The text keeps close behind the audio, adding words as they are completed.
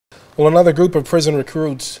Well, another group of prison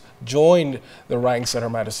recruits joined the ranks at Her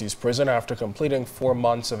Majesty's prison after completing 4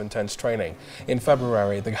 months of intense training. In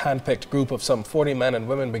February, the handpicked group of some 40 men and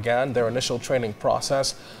women began their initial training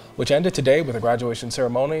process, which ended today with a graduation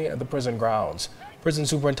ceremony at the prison grounds. Prison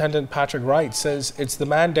Superintendent Patrick Wright says it's the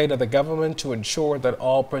mandate of the government to ensure that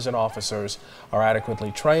all prison officers are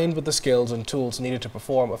adequately trained with the skills and tools needed to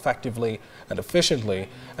perform effectively and efficiently,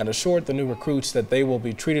 and assured the new recruits that they will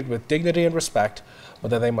be treated with dignity and respect,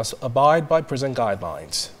 but that they must abide by prison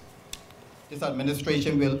guidelines. This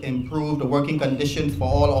administration will improve the working conditions for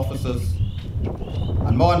all officers,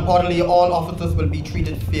 and more importantly, all officers will be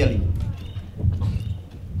treated fairly.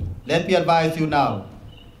 Let me advise you now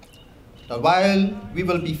that while we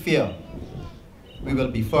will be fair, we will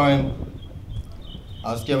be firm,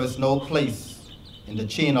 as there is no place in the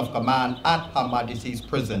chain of command at Her Majesty's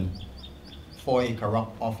prison for a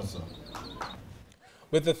corrupt officer.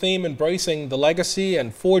 With the theme embracing the legacy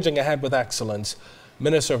and forging ahead with excellence,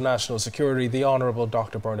 Minister of National Security, the Honourable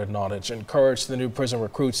Dr. Bernard Nottage, encouraged the new prison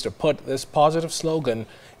recruits to put this positive slogan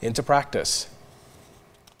into practice.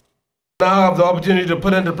 Now have the opportunity to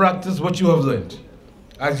put into practice what you have learned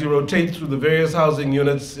as you rotate through the various housing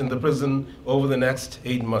units in the prison over the next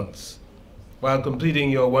 8 months, while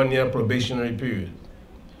completing your 1-year probationary period.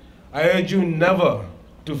 I urge you never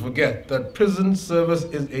to forget that prison service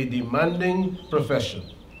is a demanding profession,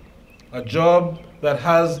 a job that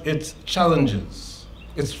has its challenges,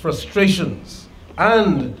 its frustrations,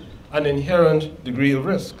 and an inherent degree of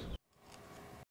risk.